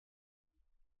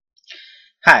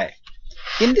Hi,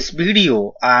 in this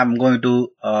video I'm going to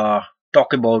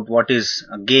talk about what is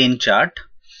a gain chart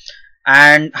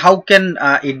and how can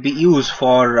it be used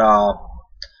for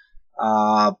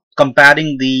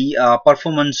comparing the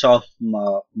performance of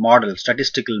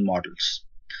statistical models.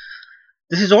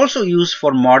 This is also used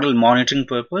for model monitoring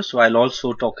purpose, so I'll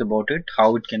also talk about it,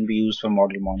 how it can be used for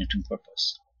model monitoring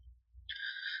purpose.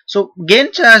 So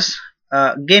gain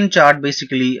chart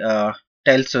basically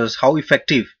tells us how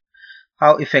effective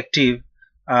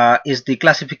is the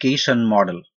classification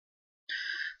model.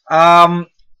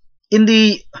 In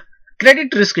the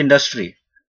credit risk industry,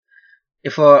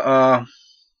 if we're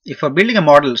building a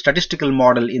model, statistical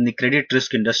model in the credit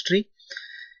risk industry,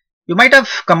 you might have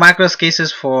come across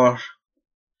cases for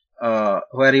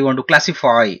where you want to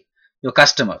classify your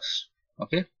customers,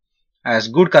 okay, as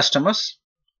good customers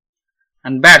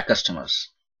and bad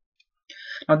customers.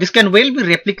 Now this can well be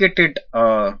replicated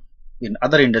in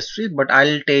other industries, but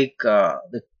I'll take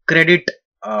the credit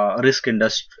risk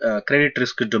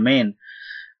domain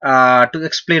to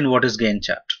explain what is gain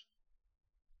chart.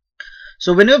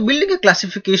 So when you're building a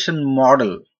classification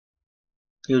model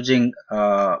using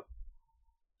a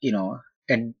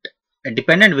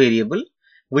dependent variable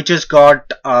which has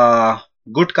got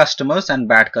good customers and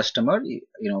bad customer,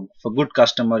 for good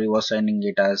customer you are assigning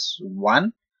it as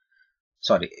 1.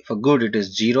 Sorry, for good it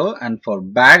is 0 and for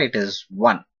bad it is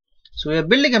 1. So we are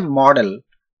building a model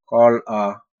called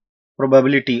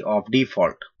probability of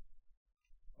default.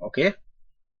 Okay.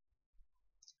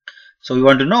 So we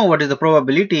want to know what is the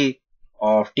probability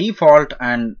of default,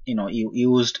 and you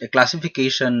used a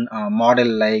classification model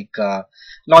like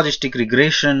logistic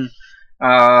regression,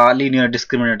 linear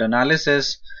discriminant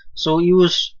analysis. So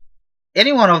use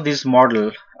any one of these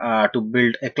model to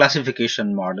build a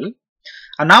classification model,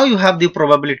 and now you have the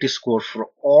probability score for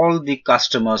all the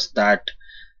customers that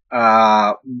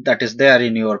is there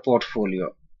in your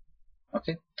portfolio.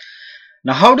 Okay.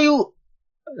 Now how do you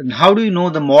know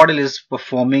the model is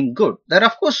performing good? There are,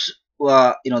 of course,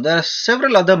 there are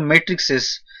several other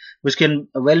matrices which can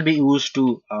well be used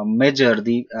to measure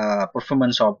the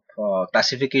performance of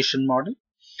classification model.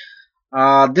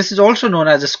 This is also known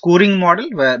as a scoring model,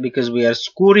 because we are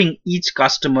scoring each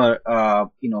customer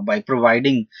by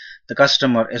providing the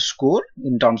customer a score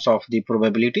in terms of the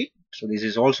probability. So this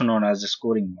is also known as the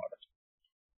scoring model.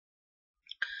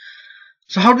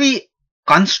 So how do we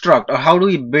construct, or how do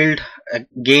we build a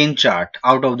gain chart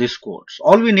out of these scores?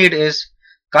 All we need is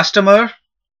customer,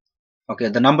 okay,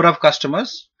 the number of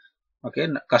customers, okay,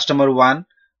 customer 1,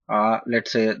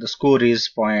 let's say the score is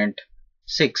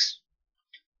 0.6,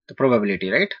 the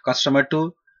probability, right? Customer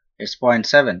 2 is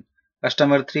 0.7,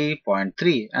 customer 3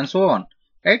 0.3, and so on,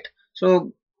 right?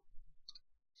 So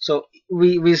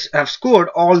we have scored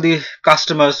all the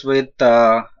customers with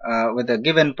a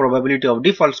given probability of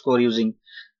default score using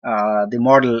the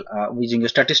model, using a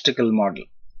statistical model.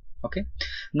 Okay.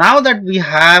 Now that we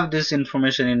have this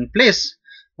information in place,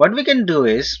 what we can do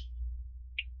is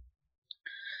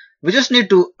we just need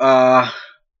to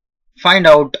find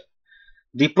out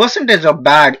the percentage of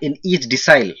bad in each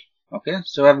decile. Okay.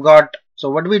 So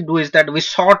what we do is that we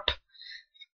sort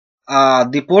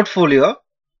the portfolio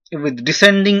with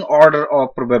descending order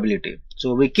of probability.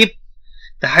 So we keep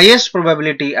the highest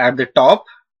probability at the top,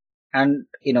 and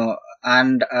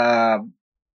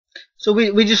so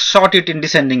we just sort it in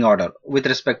descending order with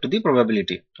respect to the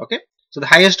probability. Okay. So the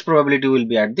highest probability will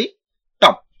be at the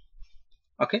top.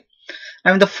 Okay.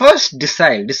 Now in the first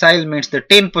decile means the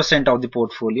 10% of the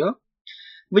portfolio,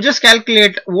 we just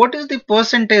calculate what is the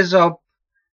percentage of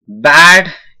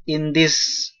bad in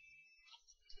this.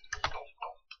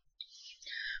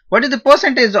 What is the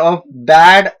percentage of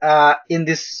bad in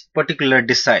this particular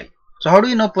decile? So how do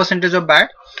you know percentage of bad?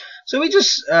 So we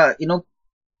just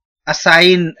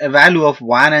assign a value of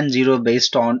 1 and 0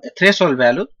 based on a threshold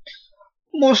value.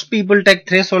 Most people take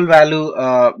threshold value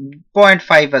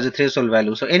 0.5 as a threshold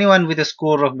value. So anyone with a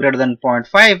score of greater than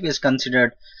 0.5 is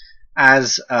considered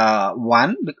as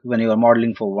 1 when you are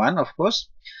modeling for 1, of course,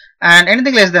 and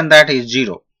anything less than that is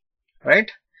 0, right?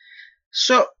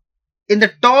 So in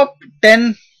the top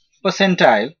 10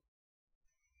 percentile,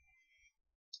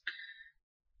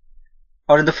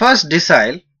 or in the first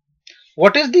decile,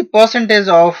 what is the percentage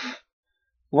of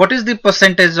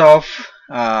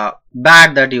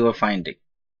bad that you are finding?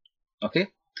 Okay,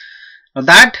 now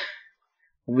that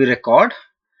we record,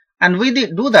 and we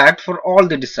do that for all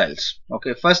the deciles.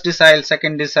 Okay, first decile,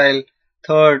 second decile,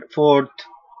 third, fourth,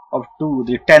 up to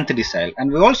the 10th decile,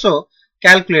 and we also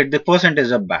calculate the percentage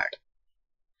of bad.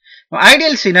 Now,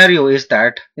 ideal scenario is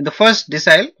that in the first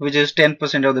decile, which is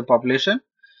 10% of the population,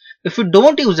 if you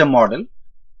don't use a model,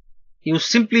 you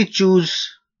simply choose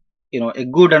a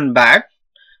good and bad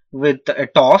with a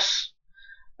toss,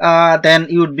 then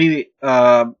you would be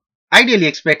ideally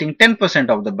expecting 10%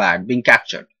 of the bad being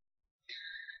captured.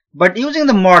 But using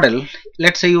the model,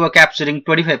 let's say you are capturing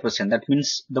 25%. That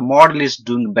means the model is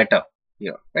doing better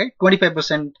here, right?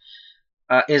 25%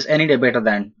 is any day better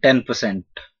than 10%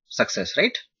 success,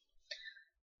 right?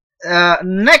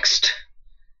 Next,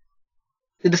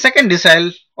 the second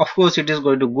decile, of course, it is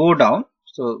going to go down.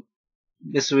 So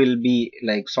this will be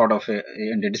like sort of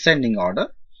in the descending order,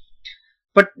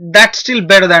 but that's still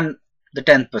better than the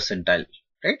 10th percentile,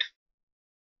 right?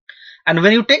 And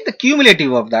when you take the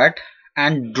cumulative of that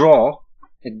and draw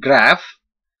a graph,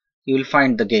 you will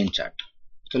find the gain chart.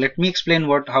 So let me explain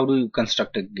how do you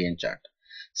construct a gain chart.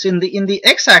 So in the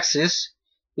x-axis,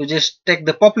 you just take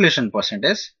the population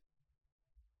percentage,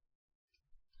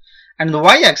 and the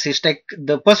y-axis take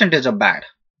the percentage of bad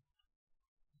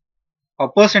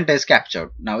or percentage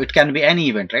captured. Now it can be any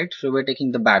event, right? So we're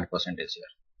taking the bad percentage here.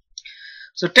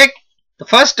 So take the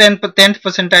first 10th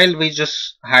percentile, we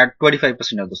just had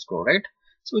 25% of the score, right?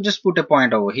 So we just put a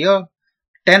point over here.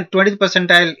 20th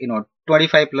percentile,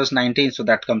 25 plus 19, so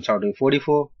that comes out to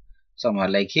 44, somewhere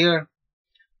like here,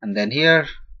 and then here,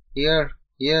 here,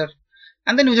 here,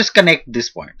 and then you just connect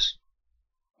these points.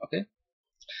 Okay,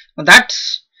 now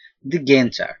that's the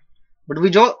gain chart. But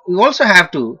we also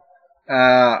have to,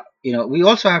 we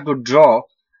also have to draw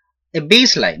a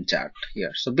baseline chart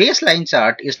here. So baseline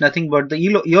chart is nothing but the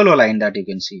yellow line that you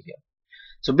can see here.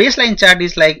 So baseline chart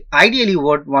is like ideally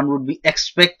what one would be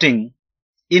expecting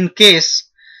in case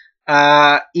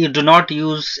you do not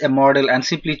use a model and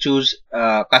simply choose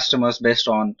customers based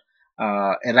on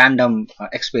a random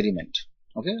experiment,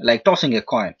 okay, like tossing a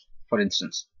coin, for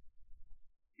instance.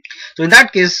 So in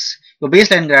that case, your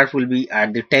baseline graph will be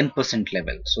at the 10%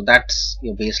 level. So that's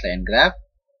your baseline graph.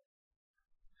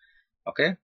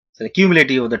 Okay, so the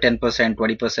cumulative of the 10%, 20%,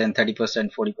 30%,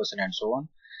 40%, and so on.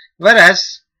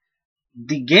 Whereas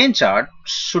the gain chart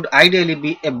should ideally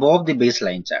be above the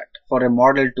baseline chart for a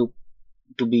model to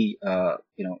be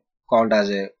called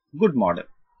as a good model.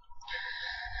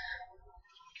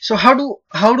 So how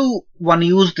do one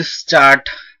use this chart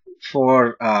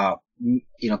for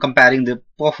comparing the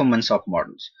performance of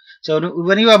models? So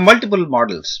when you have multiple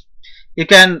models, you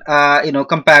can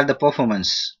compare the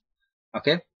performance.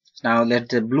 Okay, now let's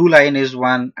say blue line is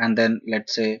one, and then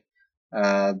let's say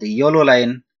the yellow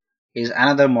line is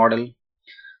another model.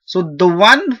 So the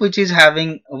one which is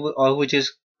having or which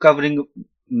is covering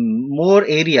more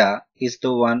area is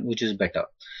the one which is better.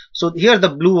 So here the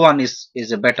blue one is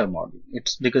a better model.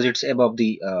 It's because it's above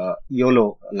the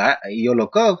yellow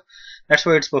curve. That's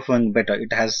why it's performing better.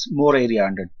 It has more area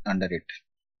under it.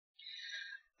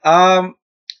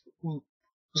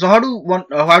 So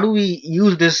how do we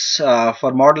use this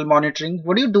for model monitoring?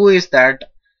 What you do is that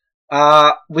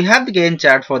we have the gain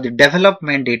chart for the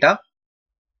development data,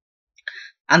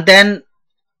 and then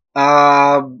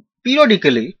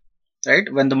periodically, right,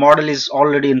 when the model is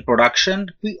already in production,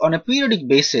 on a periodic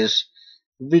basis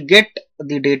we get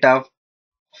the data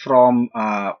from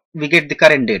we get the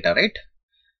current data, right?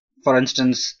 For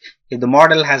instance, if the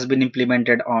model has been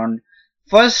implemented on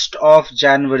 1st of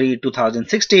January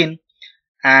 2016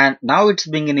 and now it's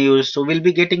being in use, so we'll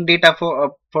be getting data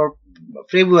for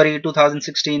February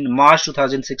 2016, March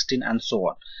 2016, and so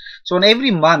on. So on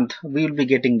every month we will be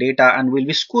getting data and we'll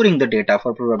be scoring the data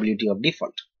for probability of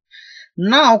default.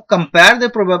 Now compare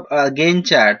the gain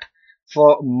chart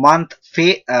for month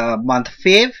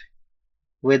Feb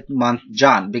with month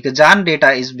Jan, because Jan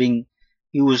data is being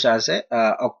used as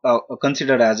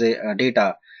considered as a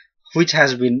data which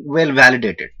has been well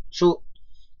validated. So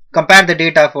compare the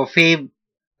data for Feb,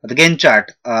 the gain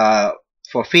chart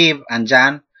for Feb and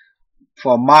Jan,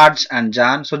 for March and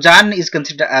Jan. So Jan is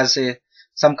considered as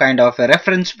some kind of a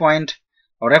reference point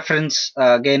or reference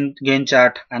gain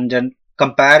chart, and then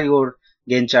compare your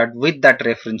gain chart with that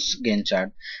reference gain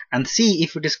chart and see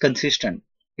if it is consistent.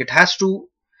 It has to,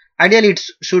 ideally it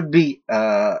should be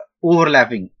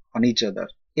overlapping on each other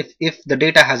if the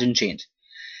data hasn't changed.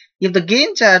 If the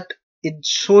gain chart is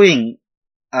showing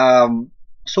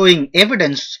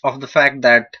evidence of the fact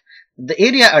that the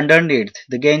area underneath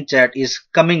the gain chart is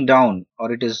coming down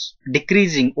or it is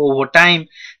decreasing over time,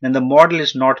 then the model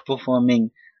is not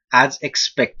performing as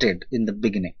expected in the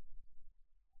beginning.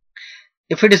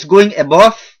 If it is going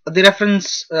above the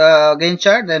reference gain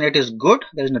chart, then it is good.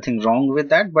 There is nothing wrong with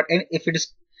that. But if it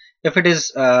is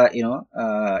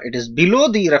it is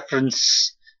below the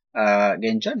reference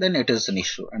gain chart, then it is an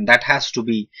issue, and that has to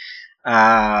be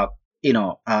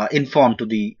informed to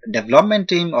the development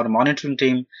team or monitoring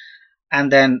team,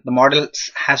 and then the model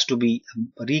has to be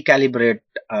recalibrated.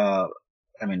 I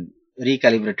mean,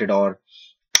 recalibrated or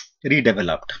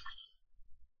redeveloped.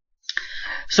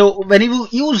 So when you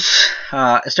use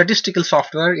statistical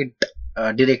software, it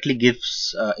directly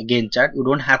gives a gain chart. You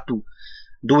don't have to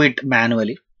do it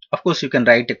manually. Of course, you can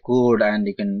write a code and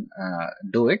you can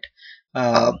do it.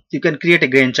 You can create a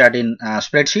gain chart in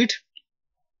spreadsheet.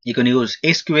 You can use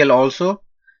SQL also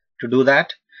to do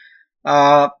that.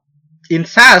 In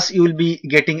SAS, you will be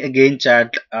getting a gain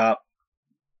chart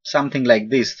something like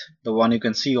this, the one you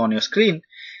can see on your screen.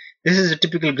 This is a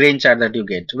typical gain chart that you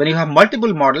get. When you have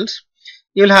multiple models,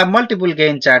 you will have multiple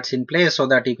gain charts in place so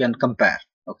that you can compare.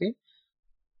 Okay,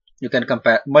 you can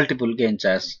compare multiple gain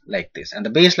charts like this, and the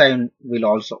baseline will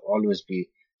also always be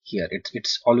here.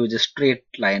 It's always a straight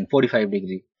line,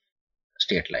 45-degree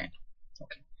straight line.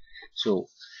 Okay, so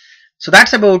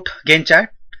that's about gain chart.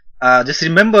 Just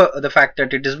remember the fact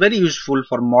that it is very useful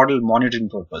for model monitoring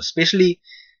purpose, especially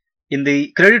in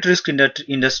the credit risk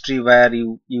industry where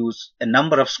you use a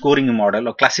number of scoring model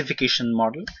or classification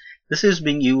model. This is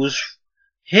being used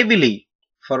heavily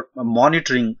for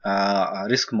monitoring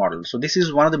risk model. So this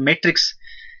is one of the metrics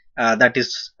that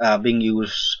is being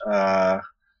used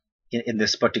in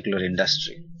this particular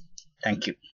industry. Thank you.